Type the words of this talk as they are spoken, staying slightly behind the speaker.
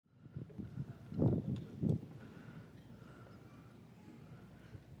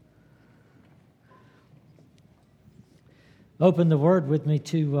Open the Word with me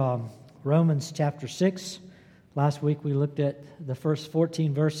to Romans chapter 6. Last week we looked at the first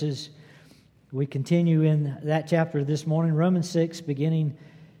 14 verses. We continue in that chapter this morning, Romans 6, beginning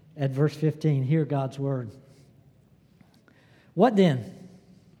at verse 15. Hear God's Word. What then?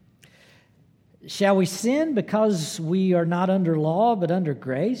 Shall we sin because we are not under law but under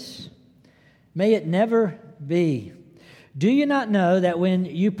grace? May it never be. Do you not know that when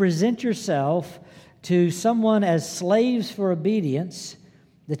you present yourself to someone as slaves for obedience,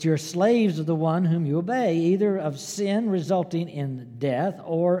 that you're slaves of the one whom you obey, either of sin resulting in death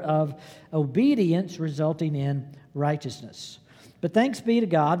or of obedience resulting in righteousness? But thanks be to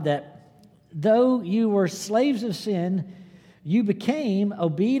God that though you were slaves of sin, you became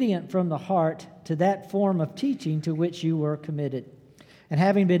obedient from the heart to that form of teaching to which you were committed. And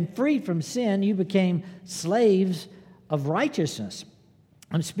having been freed from sin, you became slaves of righteousness.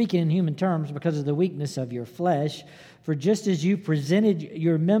 I'm speaking in human terms because of the weakness of your flesh. For just as you presented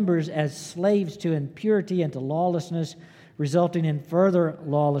your members as slaves to impurity and to lawlessness, resulting in further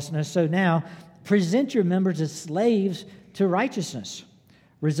lawlessness, so now present your members as slaves to righteousness,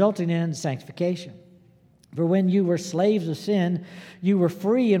 resulting in sanctification. For when you were slaves of sin, you were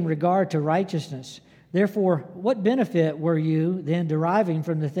free in regard to righteousness. Therefore, what benefit were you then deriving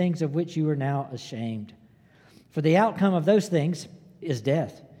from the things of which you are now ashamed? For the outcome of those things is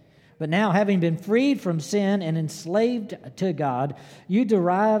death. But now, having been freed from sin and enslaved to God, you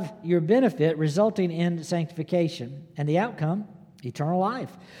derive your benefit resulting in sanctification, and the outcome, eternal life.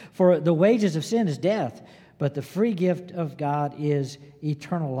 For the wages of sin is death, but the free gift of God is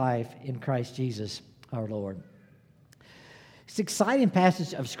eternal life in Christ Jesus our Lord. It's an exciting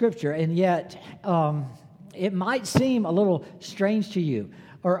passage of Scripture, and yet it might seem a little strange to you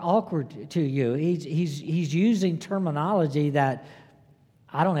or awkward to you. He's using terminology that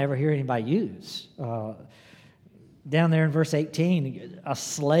I don't ever hear anybody use. Down there in verse 18, a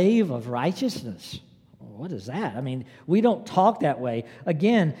slave of righteousness. What is that? I mean, we don't talk that way.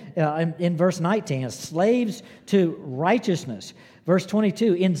 Again, in verse 19, slaves to righteousness. Verse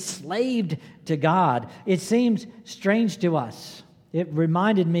 22, enslaved to God. It seems strange to us. It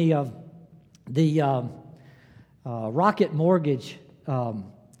reminded me of the Rocket Mortgage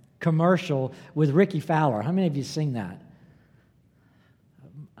commercial with Ricky Fowler. How many of you have seen that?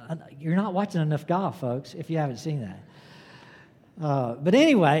 You're not watching enough golf, folks, if you haven't seen that. But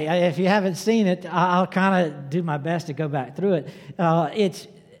anyway, if you haven't seen it, I'll kind of do my best to go back through it. It's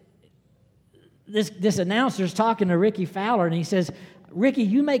this announcer's talking to Ricky Fowler, and he says, "Ricky,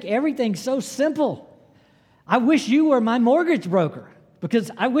 you make everything so simple. I wish you were my mortgage broker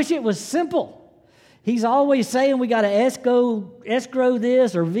because I wish it was simple." He's always saying we got to escrow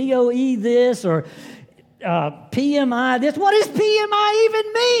this or VOE this or PMI this. What does PMI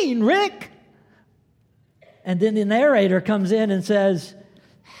even mean, Rick? And then the narrator comes in and says,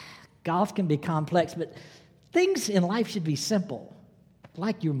 golf can be complex, but things in life should be simple,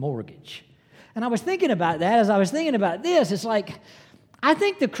 like your mortgage. And I was thinking about that as I was thinking about this. It's like, I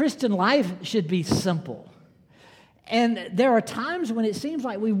think the Christian life should be simple. And there are times when it seems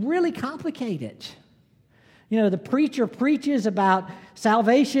like we really complicate it. You know, the preacher preaches about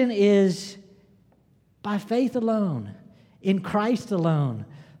salvation is by faith alone, in Christ alone,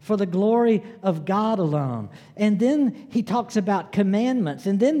 for the glory of God alone. And then he talks about commandments,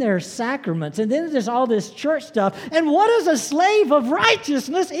 and then there's sacraments, and then there's all this church stuff. And what does a slave of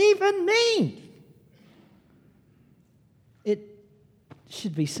righteousness even mean? It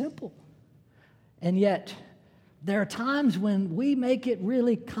should be simple. And yet, there are times when we make it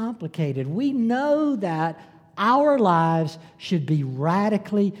really complicated. We know that our lives should be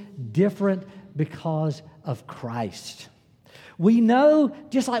radically different because of Christ. We know,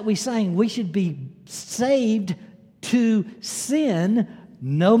 just like we sang, we should be saved to sin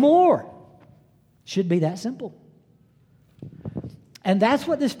no more. Should be that simple. And that's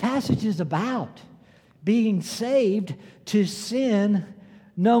what this passage is about. Being saved to sin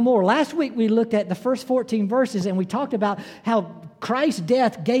no more. Last week we looked at the first 14 verses and we talked about how Christ's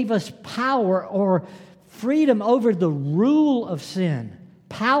death gave us power or freedom over the rule of sin.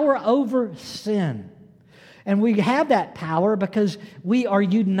 Power over sin. And we have that power because we are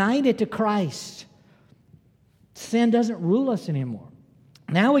united to Christ. Sin doesn't rule us anymore.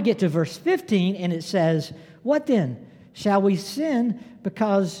 Now we get to verse 15 and it says, what then? Shall we sin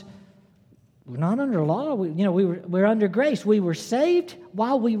because we're not under law? We're under grace. We were saved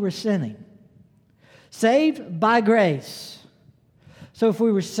while we were sinning. Saved by grace. So if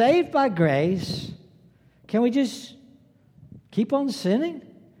we were saved by grace, can we just keep on sinning?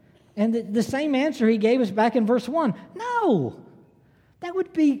 And the same answer he gave us back in verse 1. No. That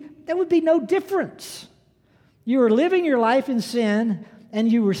would be no difference. You were living your life in sin,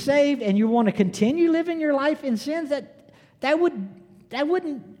 and you were saved, and you want to continue living your life in sin, that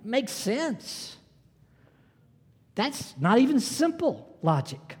wouldn't make sense. That's not even simple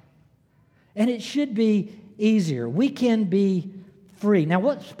logic. And it should be easier. We can be free. Now,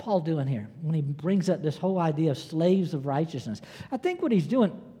 what's Paul doing here when he brings up this whole idea of slaves of righteousness? I think what he's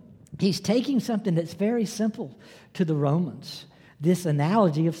doing, he's taking something that's very simple to the Romans, this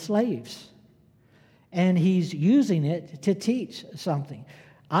analogy of slaves, and he's using it to teach something.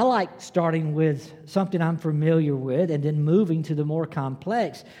 I like starting with something I'm familiar with and then moving to the more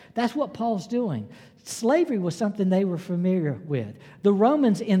complex. That's what Paul's doing. Slavery was something they were familiar with. The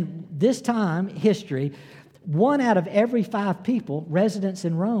Romans in this time, history, 1 out of every 5 people, residents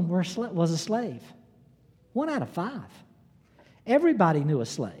in Rome, was a slave. 1 out of 5. Everybody knew a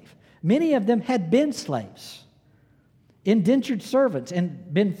slave. Many of them had been slaves, indentured servants,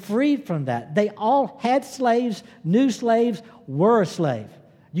 and been freed from that. They all had slaves, knew slaves, were a slave.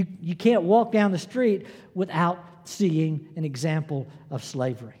 You can't walk down the street without seeing an example of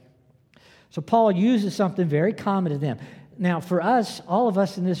slavery. So Paul uses something very common to them. Now, for us, all of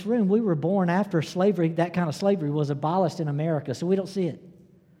us in this room, we were born after slavery. That kind of slavery was abolished in America, so we don't see it.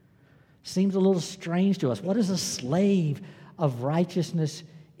 Seems a little strange to us. What does a slave of righteousness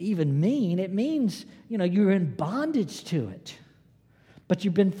even mean? It means, you're in bondage to it. But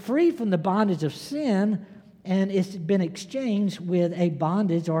you've been freed from the bondage of sin, and it's been exchanged with a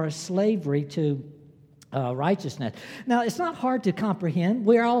bondage or a slavery to righteousness. Now, it's not hard to comprehend.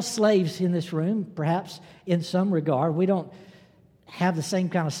 We're all slaves in this room, perhaps in some regard. We don't have the same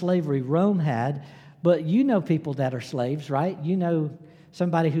kind of slavery Rome had, but you know people that are slaves, right? You know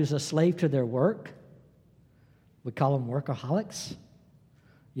somebody who's a slave to their work. We call them workaholics.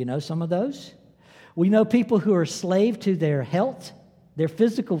 You know some of those? We know people who are slave to their health, their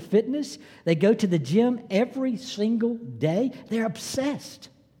physical fitness. They go to the gym every single day. They're obsessed.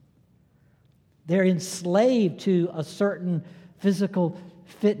 They're enslaved to a certain physical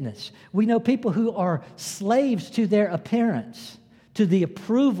fitness. We know people who are slaves to their appearance, to the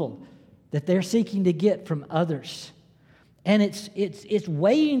approval that they're seeking to get from others. And it's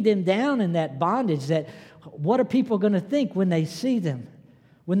weighing them down in that bondage that what are people going to think when they see them?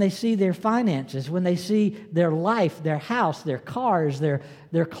 When they see their finances, when they see their life, their house, their cars, their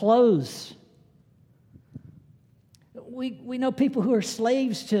clothes. We know people who are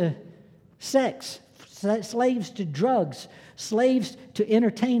slaves to sex, slaves to drugs, slaves to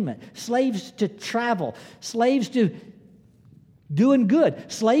entertainment, slaves to travel, slaves to doing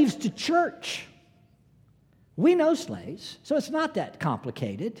good, slaves to church. We know slaves, so it's not that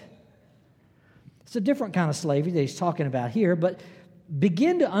complicated. It's a different kind of slavery that he's talking about here, but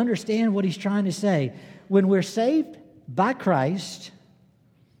begin to understand what he's trying to say. When we're saved by Christ,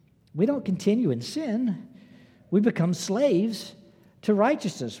 we don't continue in sin. We become slaves to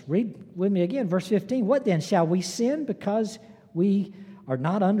righteousness. Read with me again, verse 15. What then? Shall we sin because we are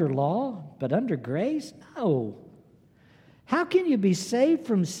not under law, but under grace? No. How can you be saved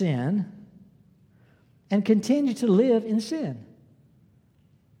from sin and continue to live in sin?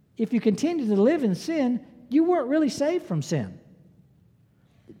 If you continue to live in sin, you weren't really saved from sin.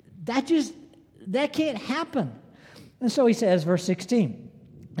 That can't happen. And so he says, verse 16,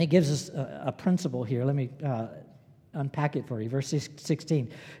 he gives us a principle here. Let me unpack it for you. Verse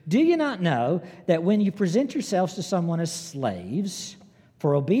 16. Do you not know that when you present yourselves to someone as slaves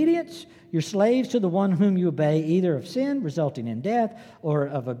for obedience, you're slaves to the one whom you obey, either of sin resulting in death or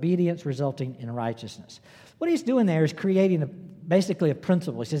of obedience resulting in righteousness? What he's doing there is creating basically a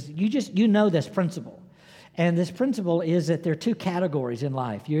principle. He says, you know this principle. And this principle is that there are 2 categories in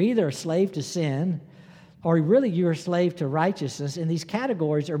life. You're either a slave to sin or really you're a slave to righteousness, and these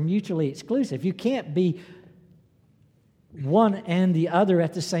categories are mutually exclusive. You can't be one and the other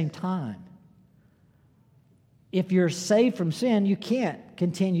at the same time. If you're saved from sin, you can't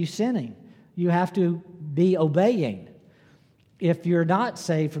continue sinning. You have to be obeying. If you're not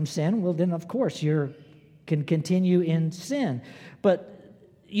saved from sin, well, then of course you can continue in sin. But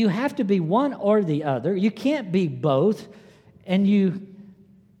you have to be one or the other. You can't be both, and you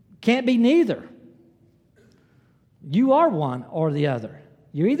can't be neither. You are one or the other.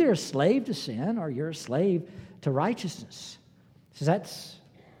 You're either a slave to sin or you're a slave to righteousness. So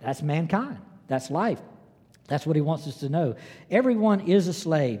that's mankind. That's life. That's what he wants us to know. Everyone is a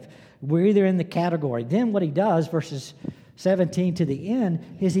slave. We're either in the category. Then what he does, verses 17 to the end,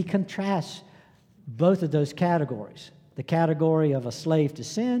 is he contrasts both of those categories. The category of a slave to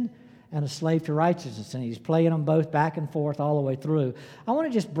sin and a slave to righteousness. And he's playing them both back and forth all the way through. I want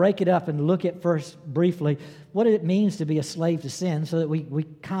to just break it up and look at first briefly what it means to be a slave to sin so that we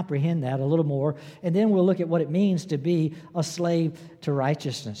comprehend that a little more. And then we'll look at what it means to be a slave to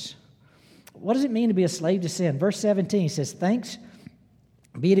righteousness. What does it mean to be a slave to sin? Verse 17 says, "Thanks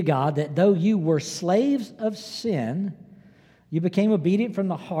be to God that though you were slaves of sin, you became obedient from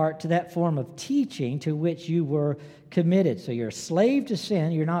the heart to that form of teaching to which you were committed." So you're a slave to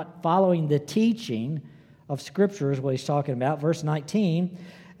sin. You're not following the teaching of Scripture is what he's talking about. Verse 19,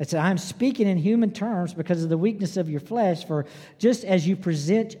 it says, "I'm speaking in human terms because of the weakness of your flesh, for just as you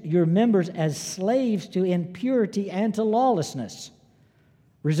present your members as slaves to impurity and to lawlessness,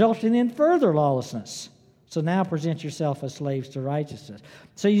 resulting in further lawlessness, so now present yourself as slaves to righteousness."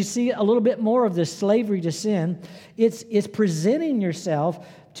 So you see a little bit more of this slavery to sin. It's presenting yourself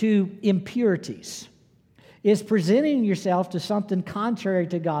to impurities. It's presenting yourself to something contrary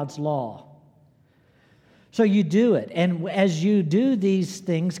to God's law. So you do it. And as you do these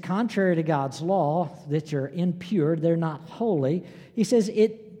things contrary to God's law, that you're impure, they're not holy, he says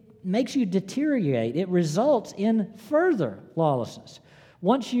it makes you deteriorate. It results in further lawlessness.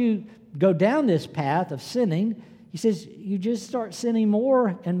 Once you go down this path of sinning, he says you just start sinning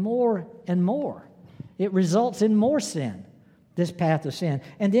more and more and more. It results in more sin, this path of sin.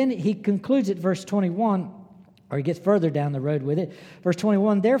 And then he concludes at verse 21, or he gets further down the road with it. Verse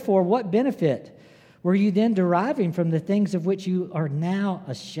 21, "Therefore, what benefit were you then deriving from the things of which you are now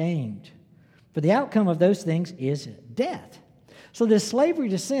ashamed? For the outcome of those things is death." So this slavery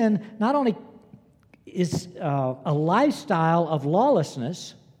to sin not only is a lifestyle of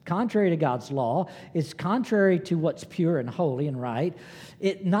lawlessness, contrary to God's law, it's contrary to what's pure and holy and right.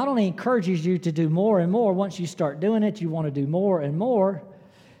 It not only encourages you to do more and more. Once you start doing it, you want to do more and more.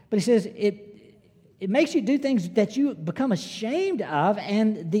 But he says it makes you do things that you become ashamed of,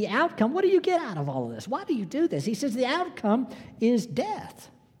 and the outcome, what do you get out of all of this? Why do you do this? He says the outcome is death.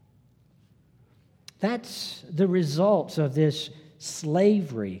 That's the results of this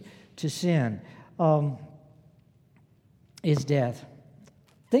slavery to sin, is death.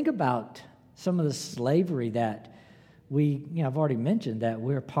 Think about some of the slavery that I've already mentioned that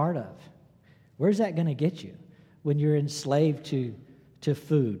we're part of. Where's that going to get you? When you're enslaved to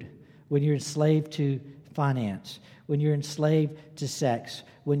food, when you're enslaved to finance, when you're enslaved to sex,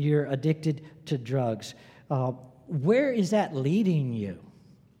 when you're addicted to drugs. Where is that leading you?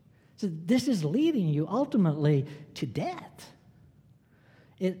 So this is leading you ultimately to death.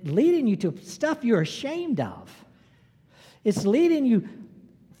 It's leading you to stuff you're ashamed of. It's leading you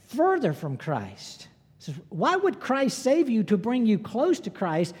further from Christ. So why would Christ save you to bring you close to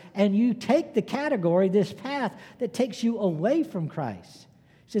Christ, and you take the category, this path that takes you away from Christ?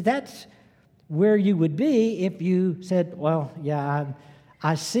 So that's where you would be if you said, well, yeah,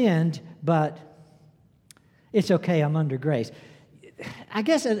 I sinned, but it's okay, I'm under grace. I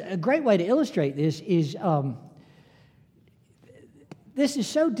guess a great way to illustrate this is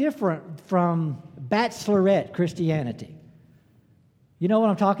so different from bachelorette Christianity. You know what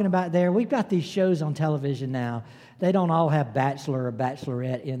I'm talking about there? We've got these shows on television now. They don't all have bachelor or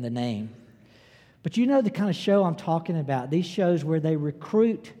bachelorette in the name. But you know the kind of show I'm talking about. These shows where they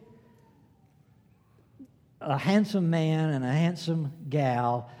recruit a handsome man and a handsome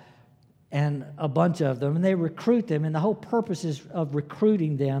gal and a bunch of them, and they recruit them, and the whole purpose of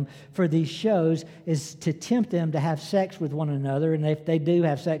recruiting them for these shows is to tempt them to have sex with one another, and if they do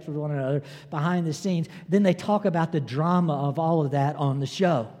have sex with one another behind the scenes, then they talk about the drama of all of that on the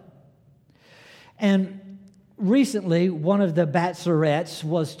show. And recently, one of the bachelorettes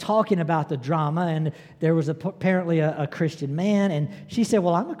was talking about the drama, and there was apparently a Christian man, and she said,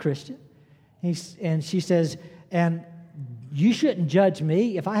 well, I'm a Christian. And she says, and you shouldn't judge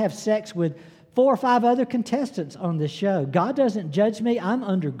me if I have sex with 4 or 5 other contestants on this show. God doesn't judge me. I'm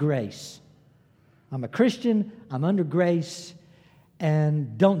under grace. I'm a Christian. I'm under grace.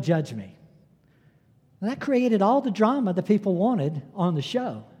 And don't judge me. And that created all the drama that people wanted on the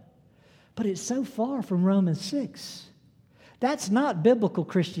show. But it's so far from Romans 6. That's not biblical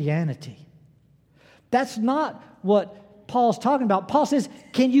Christianity. That's not what Paul's talking about. Paul says,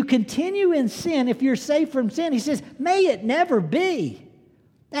 can you continue in sin if you're saved from sin? He says, may it never be.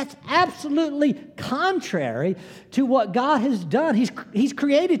 That's absolutely contrary to what God has done. He's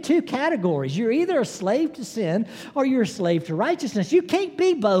created 2 categories. You're either a slave to sin or you're a slave to righteousness. You can't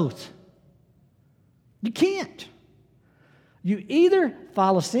be both. You can't. You either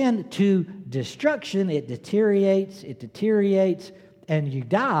follow sin to destruction, it deteriorates, and you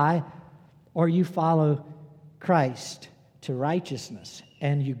die, or you follow Christ to righteousness,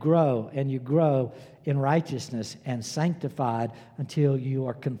 and you grow in righteousness and sanctified until you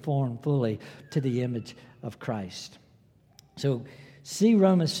are conformed fully to the image of Christ. So, see,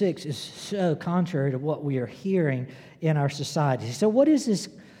 Romans 6 is so contrary to what we are hearing in our society. So what is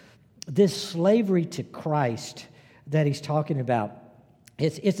this slavery to Christ that he's talking about?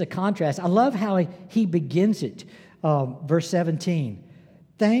 It's a contrast. I love how he begins it. Verse 17,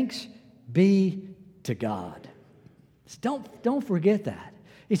 thanks be to God. Don't forget that.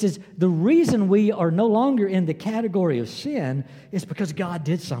 He says, the reason we are no longer in the category of sin is because God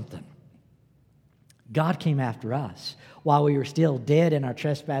did something. God came after us while we were still dead in our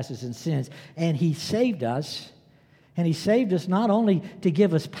trespasses and sins, and he saved us. And he saved us not only to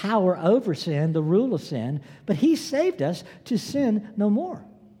give us power over sin, the rule of sin, but he saved us to sin no more.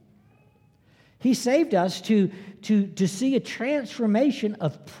 He saved us to see a transformation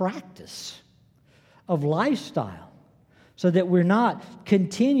of practice, of lifestyle, so that we're not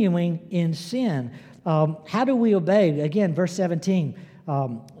continuing in sin. How do we obey? Again, verse 17,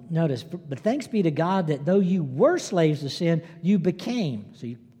 notice, but thanks be to God that though you were slaves of sin, you became,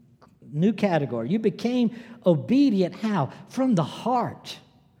 new category, you became obedient. How? From the heart.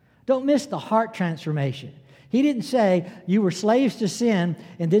 Don't miss the heart transformation. He didn't say you were slaves to sin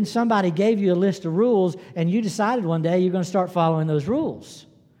and then somebody gave you a list of rules and you decided one day you're going to start following those rules,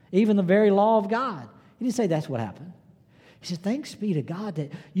 even the very law of God. He didn't say that's what happened. He said, thanks be to God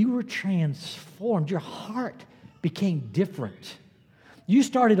that you were transformed. Your heart became different. You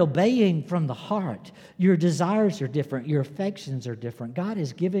started obeying from the heart. Your desires are different. Your affections are different. God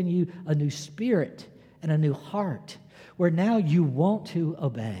has given you a new spirit and a new heart where now you want to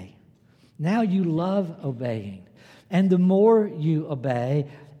obey. Now you love obeying. And the more you obey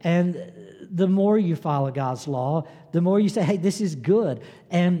and the more you follow God's law, the more you say, hey, this is good.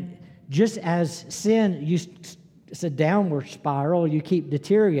 And just as sin, it's a downward spiral, you keep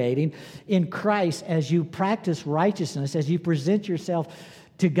deteriorating. In Christ, as you practice righteousness, as you present yourself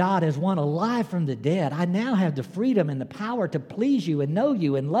to God as one alive from the dead, I now have the freedom and the power to please you and know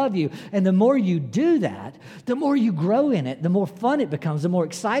you and love you. And the more you do that, the more you grow in it, the more fun it becomes, the more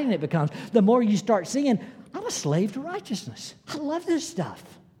exciting it becomes, the more you start seeing, I'm a slave to righteousness. I love this stuff.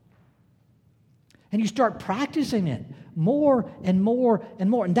 And you start practicing it more and more and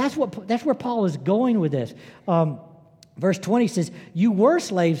more. And that's where Paul is going with this. Verse 20 says, you were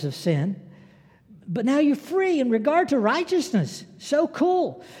slaves of sin, but now you're free in regard to righteousness. So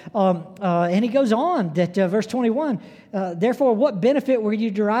cool. And he goes on that verse 21, therefore, what benefit were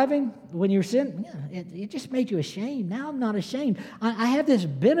you deriving when you were sin? Yeah, it just made you ashamed. Now I'm not ashamed. I have this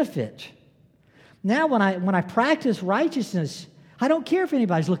benefit. Now when I practice righteousness, I don't care if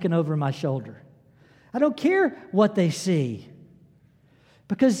anybody's looking over my shoulder. I don't care what they see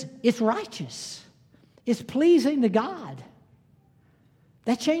because it's righteous. It's pleasing to God.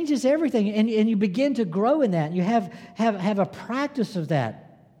 That changes everything, and you begin to grow in that. You have a practice of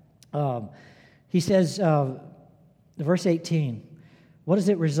that. He says, verse 18, what does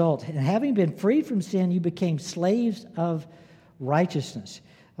it result? And having been freed from sin, you became slaves of righteousness.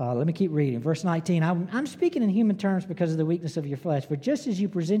 Let me keep reading. Verse 19, I'm speaking in human terms because of the weakness of your flesh. For just as you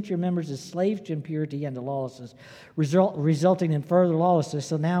present your members as slaves to impurity and to lawlessness, resulting in further lawlessness,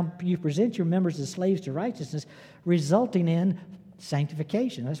 so now you present your members as slaves to righteousness, resulting in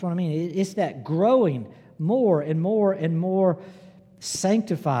sanctification. That's what I mean. It's that growing more and more and more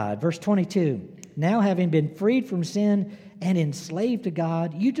sanctified. Verse 22, now having been freed from sin and enslaved to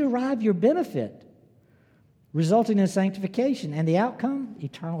God, you derive your benefit, resulting in sanctification, and the outcome,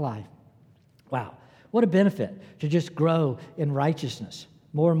 eternal life. Wow, what a benefit to just grow in righteousness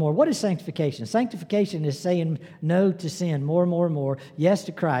more and more. What is sanctification? Sanctification is saying no to sin more and more and more, yes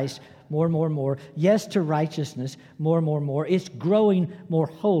to Christ more and more and more, yes to righteousness more and more and more. It's growing more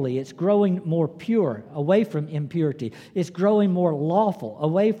holy. It's growing more pure, away from impurity. It's growing more lawful,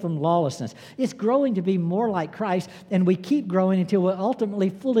 away from lawlessness. It's growing to be more like Christ, and we keep growing until we're ultimately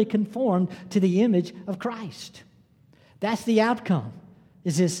fully conformed to the image of Christ. That's the outcome,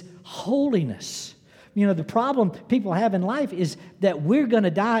 is this holiness. You know, the problem people have in life is that we're going to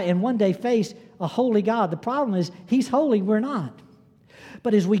die and one day face a holy God. The problem is He's holy, we're not.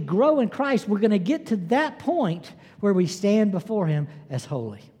 But as we grow in Christ, we're going to get to that point where we stand before Him as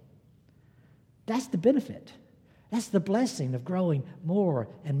holy. That's the benefit. That's the blessing of growing more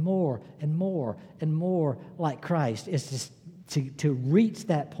and more and more and more like Christ, is to reach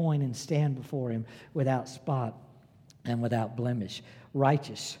that point and stand before Him without spot and without blemish.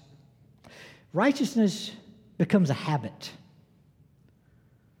 Righteousness becomes a habit.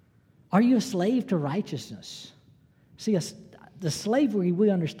 Are you a slave to righteousness? See, the slavery we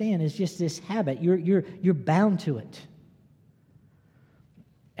understand is just this habit. You're bound to it.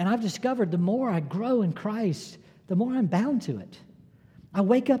 And I've discovered the more I grow in Christ, the more I'm bound to it. I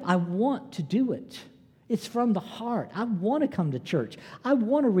wake up, I want to do it. It's from the heart. I want to come to church. I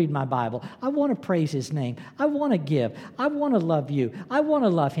want to read my Bible. I want to praise His name. I want to give. I want to love you. I want to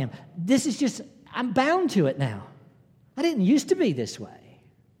love Him. This is just, I'm bound to it now. I didn't used to be this way.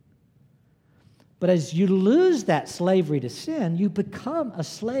 But as you lose that slavery to sin, you become a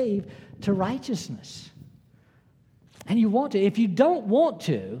slave to righteousness. And you want to. If you don't want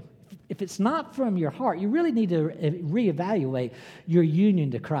to, if it's not from your heart, you really need to reevaluate your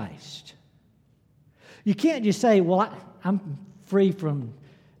union to Christ. You can't just say, well, I'm free from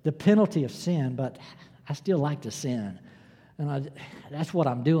the penalty of sin, but I still like to sin. And that's what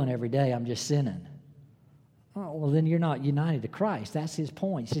I'm doing every day. I'm just sinning. Oh, well, then you're not united to Christ. That's his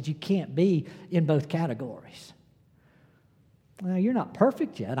point. He said you can't be in both categories. Well, you're not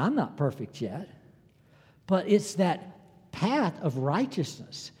perfect yet. I'm not perfect yet. But it's that path of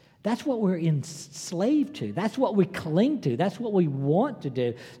righteousness. That's what we're enslaved to. That's what we cling to. That's what we want to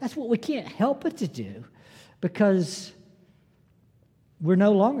do. That's what we can't help but to do because we're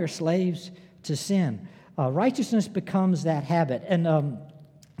no longer slaves to sin. Righteousness becomes that habit. And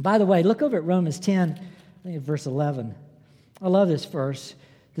by the way, look over at Romans 10, I think it's verse 11. I love this verse.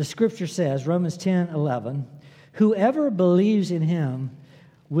 The scripture says, Romans 10:11, whoever believes in Him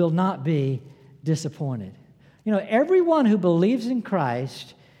will not be disappointed. You know, everyone who believes in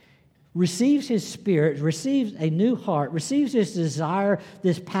Christ receives His Spirit, receives a new heart, receives this desire,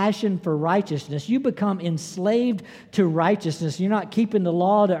 this passion for righteousness. You become enslaved to righteousness. You're not keeping the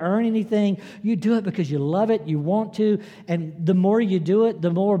law to earn anything. You do it because you love it, you want to, and the more you do it, the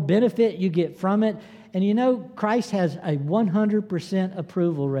more benefit you get from it. And you know, Christ has a 100%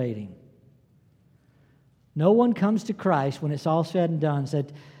 approval rating. No one comes to Christ when it's all said and done and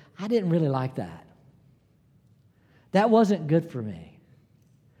said, I didn't really like that. That wasn't good for me.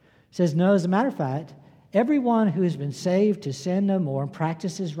 He says, no, as a matter of fact, everyone who has been saved to sin no more and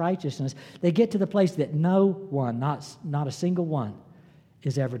practices righteousness, they get to the place that no one, not a single one,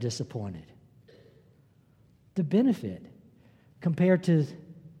 is ever disappointed. The benefit compared to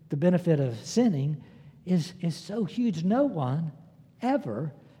the benefit of sinning is so huge. No one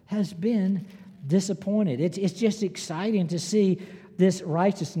ever has been disappointed. It's just exciting to see this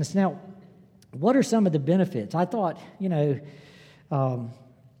righteousness. Now, what are some of the benefits? I thought,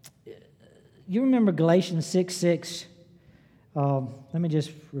 you remember Galatians 6:6? Let me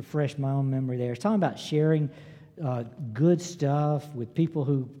just refresh my own memory there. It's talking about sharing good stuff with people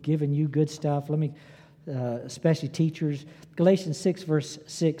who've given you good stuff. Especially teachers. Galatians 6 verse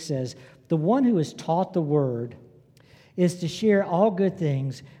 6 says, the one who is taught the word is to share all good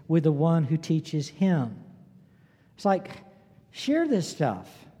things with the one who teaches him. It's like, share this stuff.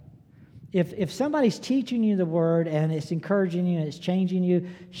 If somebody's teaching you the word and it's encouraging you and it's changing you,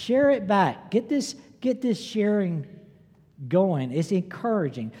 share it back. Get this sharing going. It's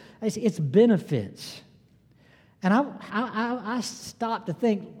encouraging. It's benefits. And I stopped to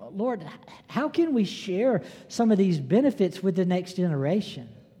think, Lord, how can we share some of these benefits with the next generation?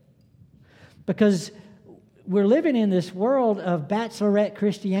 Because we're living in this world of bachelorette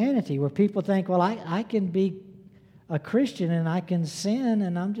Christianity where people think, well, I can be a Christian and I can sin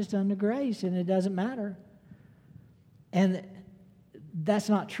and I'm just under grace and it doesn't matter. And that's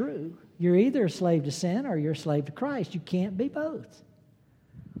not true. You're either a slave to sin or you're a slave to Christ. You can't be both.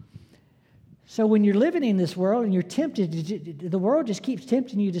 So when you're living in this world and you're tempted, the world just keeps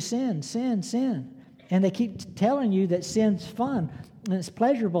tempting you to sin. And they keep telling you that sin's fun and it's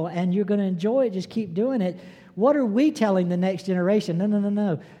pleasurable and you're going to enjoy it, just keep doing it. What are we telling the next generation?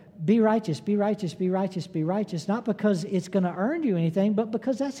 No. Be righteous, be righteous, be righteous, be righteous. Not because it's going to earn you anything, but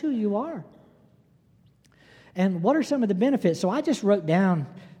because that's who you are. And what are some of the benefits? So I just wrote down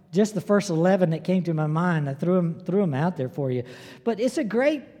just the first 11 that came to my mind. I threw them out there for you. But it's a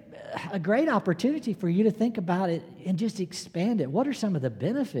great opportunity for you to think about it and just expand it. What are some of the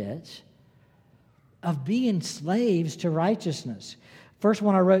benefits of being slaves to righteousness? First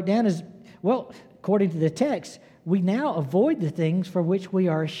one I wrote down is, well, according to the text, we now avoid the things for which we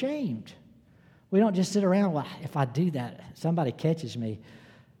are ashamed. We don't just sit around, well, if I do that, somebody catches me,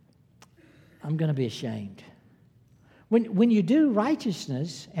 I'm going to be ashamed. When you do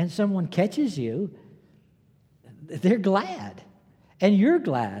righteousness and someone catches you, they're glad. And you're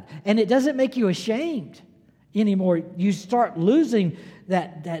glad. And it doesn't make you ashamed anymore. You start losing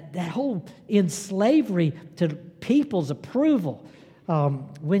that whole in slavery to people's approval.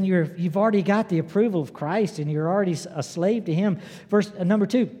 When you've already got the approval of Christ and you're already a slave to Him. Number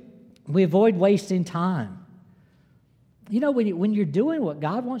 2, we avoid wasting time. You know, when you're doing what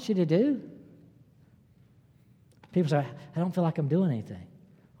God wants you to do, people say, I don't feel like I'm doing anything.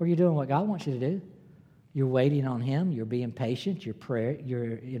 Or you're doing what God wants you to do. You're waiting on Him. You're being patient. You're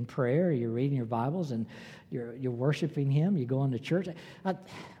in prayer. You're reading your Bibles, and you're worshiping Him. You're going to church.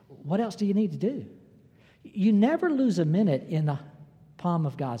 What else do you need to do? You never lose a minute in the palm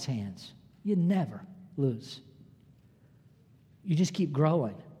of God's hands. You never lose. You just keep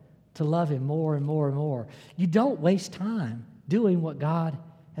growing to love Him more and more and more. You don't waste time doing what God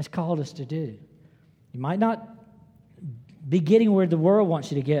has called us to do. You might not be getting where the world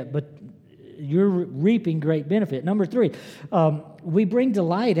wants you to get, but you're reaping great benefit. Number 3, we bring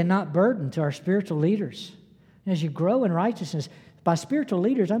delight and not burden to our spiritual leaders. As you grow in righteousness, by spiritual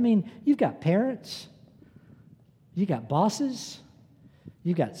leaders, I mean you've got parents, you've got bosses,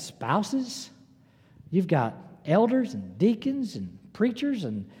 you've got spouses, you've got elders and deacons and preachers,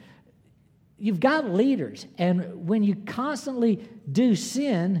 and you've got leaders. And when you constantly do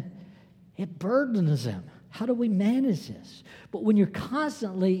sin, it burdens them. How do we manage this? But when you're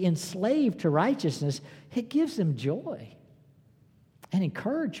constantly enslaved to righteousness, it gives them joy and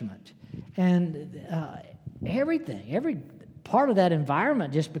encouragement. And every part of that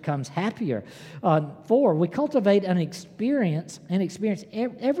environment just becomes happier. 4, we cultivate and experience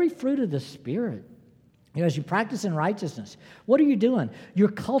every fruit of the Spirit. As you practice in righteousness, what are you doing? You're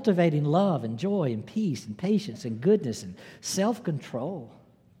cultivating love and joy and peace and patience and goodness and self-control.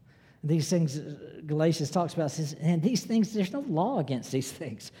 These things Galatians talks about, says, and these things, there's no law against these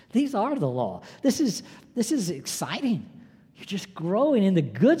things. These are the law. This is exciting. You're just growing in the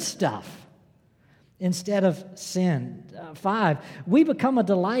good stuff instead of sin. 5, we become a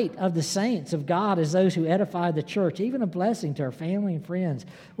delight of the saints of God as those who edify the church, even a blessing to our family and friends.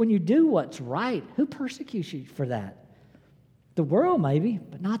 When you do what's right, who persecutes you for that? The world maybe,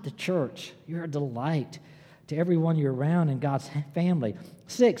 but not the church. You're a delight to everyone you're around in God's family.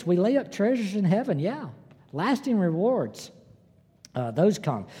 6, we lay up treasures in heaven. Yeah, lasting rewards. Those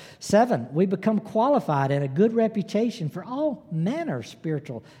come. 7, we become qualified and a good reputation for all manner of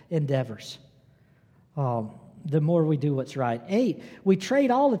spiritual endeavors. The more we do what's right. 8, we trade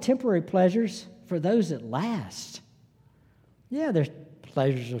all the temporary pleasures for those that last. Yeah, there's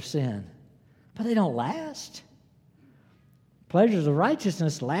pleasures of sin, but they don't last. Pleasures of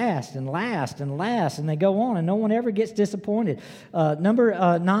righteousness last and last and last, and they go on, and no one ever gets disappointed.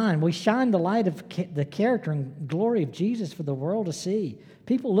 Number 9, we shine the light of the character and glory of Jesus for the world to see.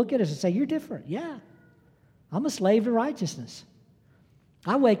 People look at us and say, you're different. Yeah, I'm a slave to righteousness.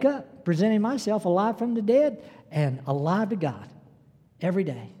 I wake up presenting myself alive from the dead and alive to God every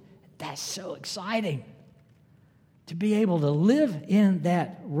day. That's so exciting to be able to live in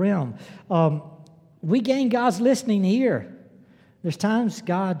that realm. We gain God's listening ear. There's times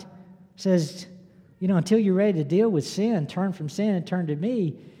God says, until you're ready to deal with sin, turn from sin and turn to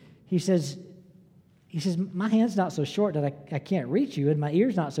me. He says, my hand's not so short that I can't reach you, and my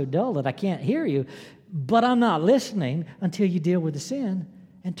ear's not so dull that I can't hear you, but I'm not listening until you deal with the sin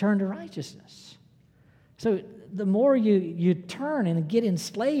and turn to righteousness. So the more you turn and get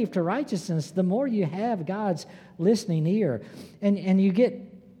enslaved to righteousness, the more you have God's listening ear. And you get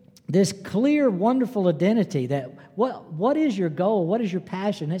this clear, wonderful identity that what is your goal? What is your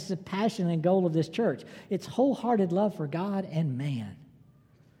passion? It's the passion and goal of this church. It's wholehearted love for God and man.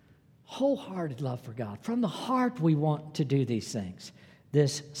 Wholehearted love for God. From the heart we want to do these things,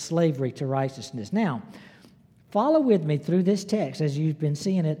 this slavery to righteousness. Now, follow with me through this text as you've been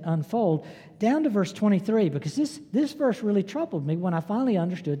seeing it unfold down to verse 23, because this verse really troubled me when I finally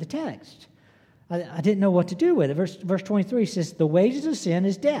understood the text. I didn't know what to do with it. Verse 23 says, the wages of sin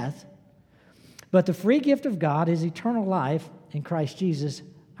is death, but the free gift of God is eternal life in Christ Jesus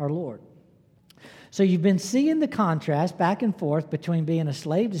our Lord. So you've been seeing the contrast back and forth between being a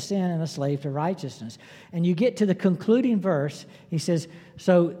slave to sin and a slave to righteousness. And you get to the concluding verse. He says,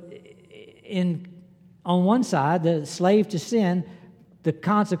 so on one side, the slave to sin, the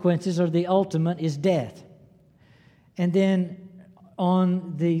consequences or the ultimate is death. And then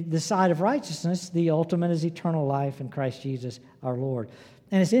on the side of righteousness, the ultimate is eternal life in Christ Jesus our Lord.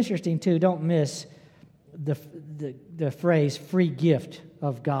 And it's interesting, too, don't miss the phrase free gift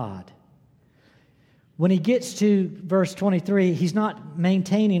of God. When he gets to verse 23, he's not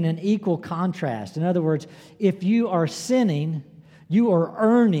maintaining an equal contrast. In other words, if you are sinning, you are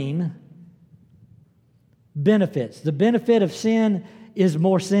earning benefits. The benefit of sin is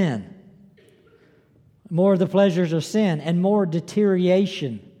more sin. More of the pleasures of sin, and more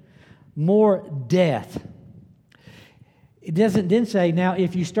deterioration, more death. It doesn't then say, now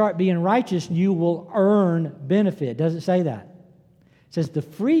if you start being righteous, you will earn benefit. It doesn't say that. It says the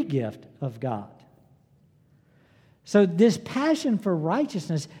free gift of God. So this passion for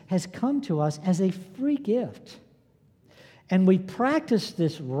righteousness has come to us as a free gift. And we practice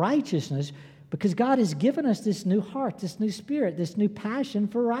this righteousness because God has given us this new heart, this new spirit, this new passion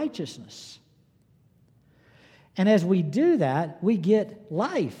for righteousness. And as we do that, we get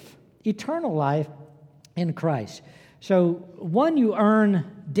life, eternal life in Christ. So one, you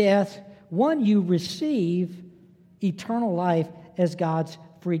earn death. One, you receive eternal life as God's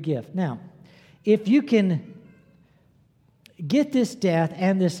free gift. Now, if you can get this death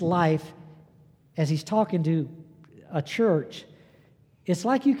and this life, as he's talking to a church, it's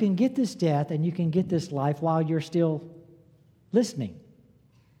like you can get this death and you can get this life while you're still listening.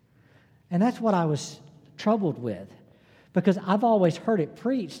 And that's what I was troubled with, because I've always heard it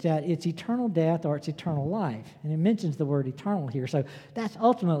preached that it's eternal death or it's eternal life. And it mentions the word eternal here. So that's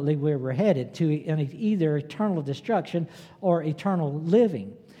ultimately where we're headed, to either eternal destruction or eternal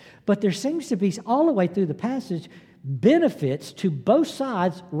living. But there seems to be, all the way through the passage, benefits to both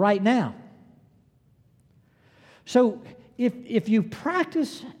sides right now. So if you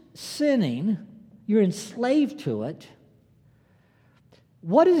practice sinning, you're enslaved to it.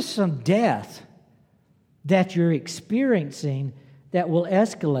 What is some death that you're experiencing that will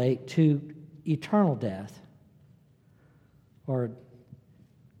escalate to eternal death? Or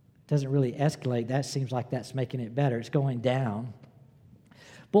doesn't really escalate. That seems like that's making it better. It's going down.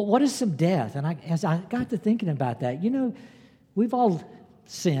 But what is some death? And as I got to thinking about that, we've all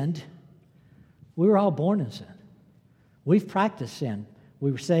sinned. We were all born in sin. We've practiced sin.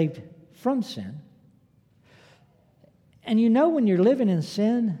 We were saved from sin. And when you're living in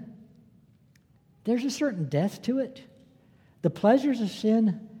sin, there's a certain death to it. The pleasures of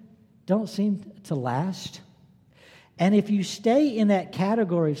sin don't seem to last. And if you stay in that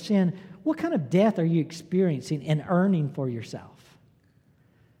category of sin, what kind of death are you experiencing and earning for yourself?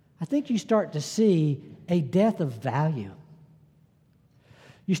 I think you start to see a death of value.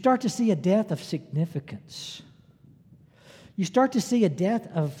 You start to see a death of significance. You start to see a death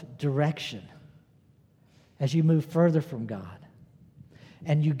of direction as you move further from God.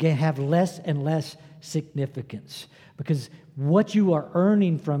 And you have less and less significance, because what you are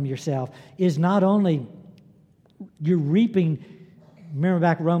earning from yourself is not only you're reaping. Remember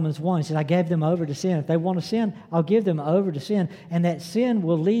back in Romans 1, he said, I gave them over to sin. If they want to sin, I'll give them over to sin. And that sin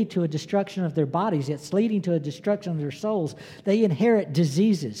will lead to a destruction of their bodies. It's leading to a destruction of their souls. They inherit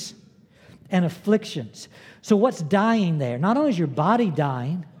diseases and afflictions. So what's dying there? Not only is your body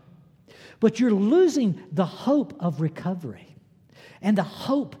dying, but you're losing the hope of recovery and the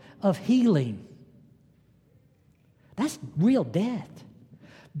hope of healing. That's real death.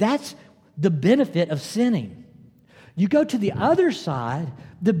 That's the benefit of sinning. You go to the other side,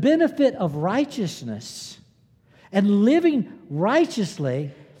 the benefit of righteousness and living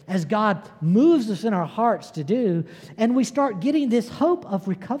righteously as God moves us in our hearts to do, and we start getting this hope of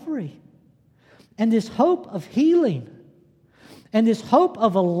recovery and this hope of healing and this hope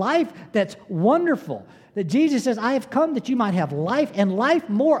of a life that's wonderful. That Jesus says, I have come that you might have life and life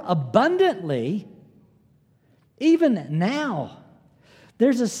more abundantly, even now.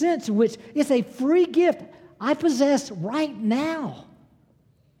 There's a sense in which it's a free gift I possess right now.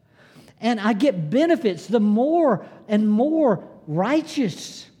 And I get benefits the more and more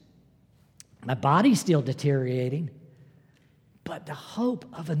righteous. My body's still deteriorating, but the hope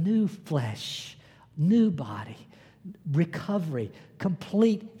of a new flesh, new body, recovery,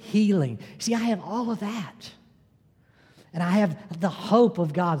 complete healing. See, I have all of that. And I have the hope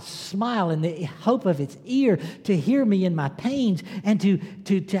of God's smile and the hope of its ear to hear me in my pains and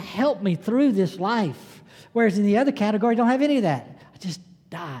to help me through this life. Whereas in the other category, I don't have any of that. I just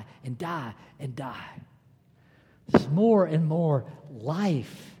die and die and die. There's more and more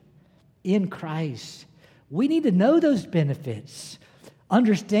life in Christ. We need to know those benefits,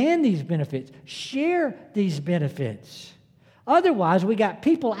 understand these benefits, share these benefits. Otherwise, we got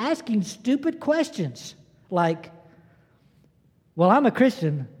people asking stupid questions like, well, I'm a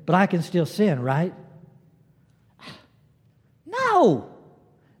Christian, but I can still sin, right? No,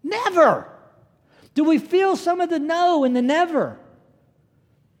 never. Do we feel some of the no and the never?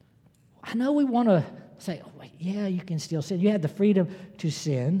 I know we want to say, oh, wait, yeah, you can still sin. You have the freedom to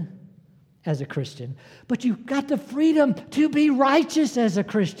sin as a Christian, but you've got the freedom to be righteous as a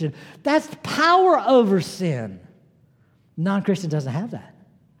Christian. That's power over sin. Non-Christian doesn't have that.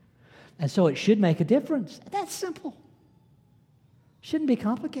 And so it should make a difference. That's simple. Shouldn't be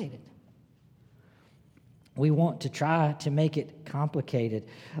complicated. We want to try to make it complicated.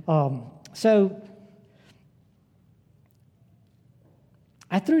 So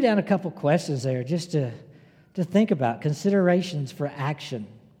I threw down a couple questions there just to think about, considerations for action.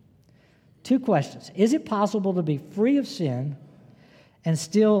 2 questions. Is it possible to be free of sin and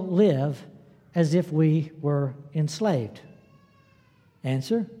still live as if we were enslaved?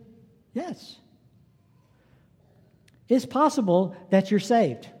 Answer, yes. It's possible that you're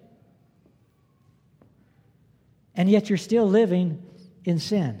saved, and yet you're still living in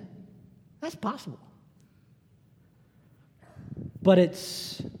sin. That's possible. But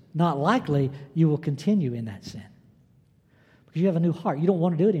it's not likely you will continue in that sin, because you have a new heart. You don't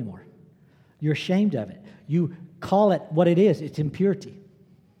want to do it anymore. You're ashamed of it. You call it what it is. It's impurity.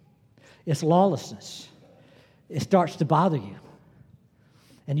 It's lawlessness. It starts to bother you.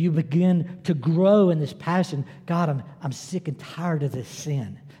 And you begin to grow in this passion. God, I'm sick and tired of this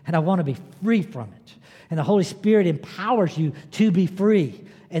sin, and I want to be free from it. And the Holy Spirit empowers you to be free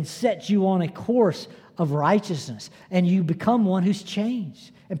and sets you on a course of righteousness. And you become one who's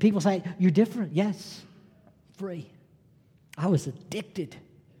changed. And people say, you're different. Yes, free. I was addicted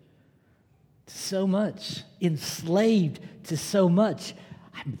to so much, enslaved to so much.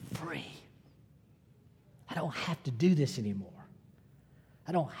 I'm free. I don't have to do this anymore.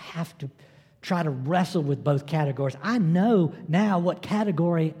 I don't have to try to wrestle with both categories. I know now what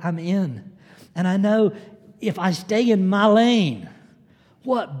category I'm in. And I know if I stay in my lane,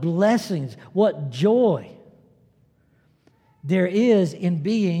 what blessings, what joy there is in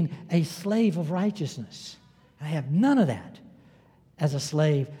being a slave of righteousness. I have none of that as a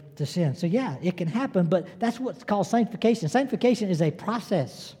slave to sin. So yeah, it can happen, but that's what's called sanctification. Sanctification is a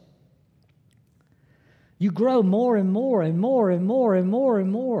process. You grow more and more and more and more and more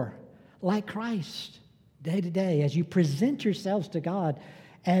and more like Christ day to day as you present yourselves to God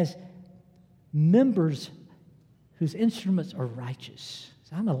as members whose instruments are righteous.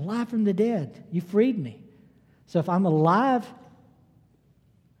 So I'm alive from the dead. You freed me. So if I'm alive,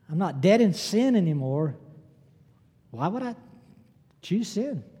 I'm not dead in sin anymore. Why would I choose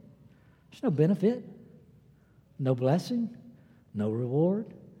sin? There's no benefit, no blessing, no reward,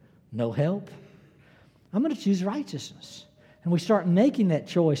 no help. I'm going to choose righteousness. And we start making that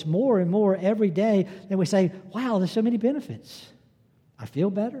choice more and more every day. And we say, wow, there's so many benefits. I feel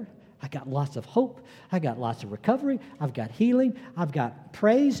better. I got lots of hope. I got lots of recovery. I've got healing. I've got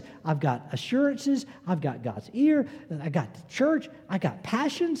praise. I've got assurances. I've got God's ear. I got the church. I got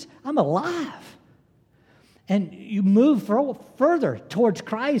passions. I'm alive. And you move further towards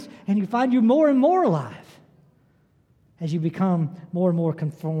Christ, and you find you're more and more alive as you become more and more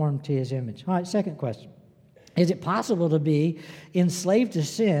conformed to His image. All right, second question. Is it possible to be enslaved to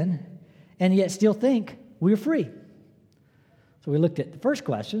sin and yet still think we're free? So we looked at the first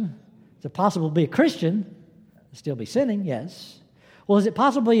question. Is it possible to be a Christian and still be sinning? Yes. Well, is it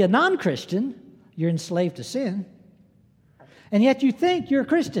possible to be a non-Christian? You're enslaved to sin. And yet you think you're a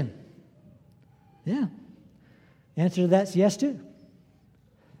Christian? Yeah. The answer to that's yes, too.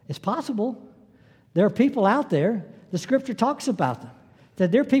 It's possible. There are people out there, the Scripture talks about them,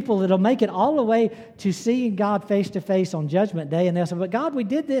 that there are people that will make it all the way to seeing God face to face on Judgment Day, and they'll say, but God, we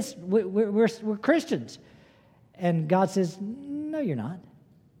did this. We're Christians. And God says, no, you're not.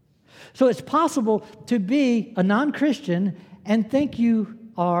 So it's possible to be a non-Christian and think you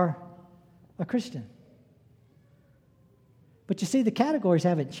are a Christian. But you see, the categories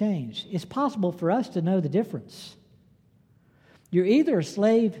haven't changed. It's possible for us to know the difference. You're either a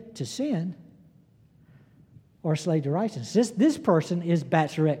slave to sin or a slave to righteousness. This person is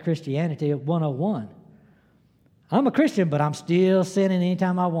Bachelorette Christianity at 101. I'm a Christian, but I'm still sinning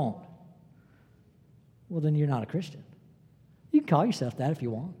anytime I want. Well, then you're not a Christian. You can call yourself that if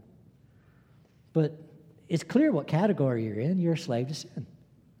you want. But it's clear what category you're in. You're a slave to sin.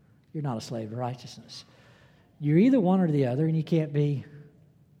 You're not a slave to righteousness. You're either one or the other, and you can't be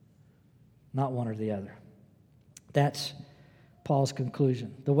not one or the other. That's Paul's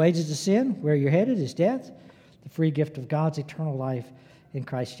conclusion. The wages of sin, where you're headed, is death. The free gift of God's eternal life in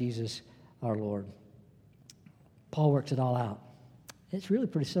Christ Jesus our Lord. Paul works it all out. It's really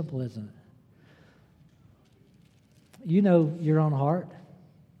pretty simple, isn't it? You know your own heart.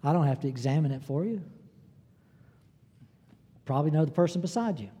 I don't have to examine it for you. Probably know the person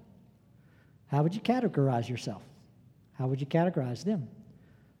beside you. How would you categorize yourself? How would you categorize them?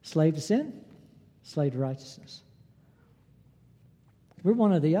 Slave to sin, slave to righteousness. We're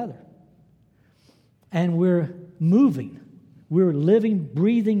one or the other. And we're moving. We're living,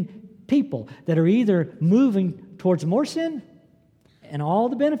 breathing people that are either moving towards more sin and all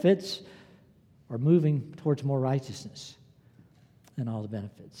the benefits, or moving towards more righteousness and all the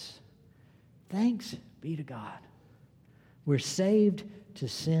benefits. Thanks be to God. We're saved to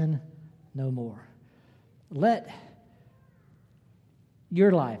sin no more. Let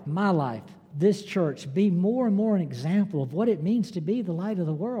your life, my life, this church be more and more an example of what it means to be the light of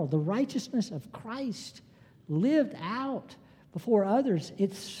the world. The righteousness of Christ lived out before others.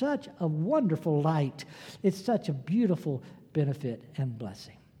 It's such a wonderful light. It's such a beautiful benefit and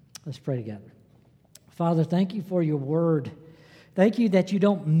blessing. Let's pray together. Father, thank you for your word. Thank you that you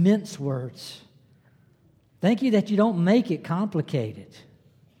don't mince words. Thank you that you don't make it complicated.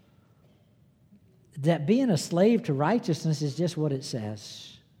 That being a slave to righteousness is just what it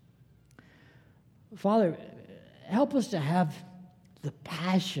says. Father, help us to have the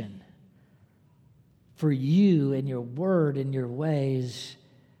passion for you and your word and your ways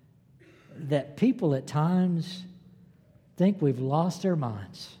that people at times think we've lost our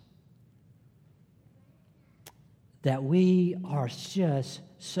minds. That we are just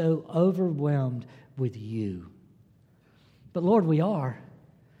so overwhelmed with you. But Lord, we are.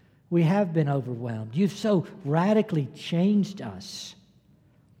 We have been overwhelmed. You've so radically changed us,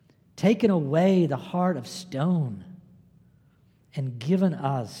 taken away the heart of stone and given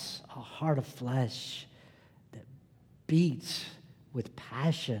us a heart of flesh that beats with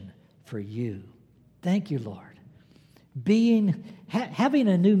passion for you. Thank you, Lord. Having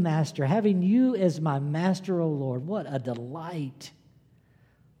a new master, having you as my master, O Lord, what a delight,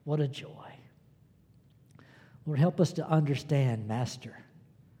 what a joy. Lord, help us to understand, Master,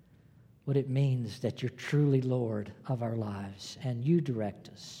 what it means that you're truly Lord of our lives, and you direct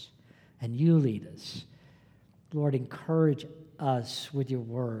us, and you lead us. Lord, encourage us with your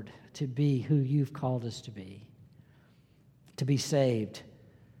word to be who you've called us to be saved,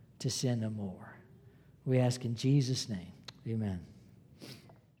 to sin no more. We ask in Jesus' name, amen.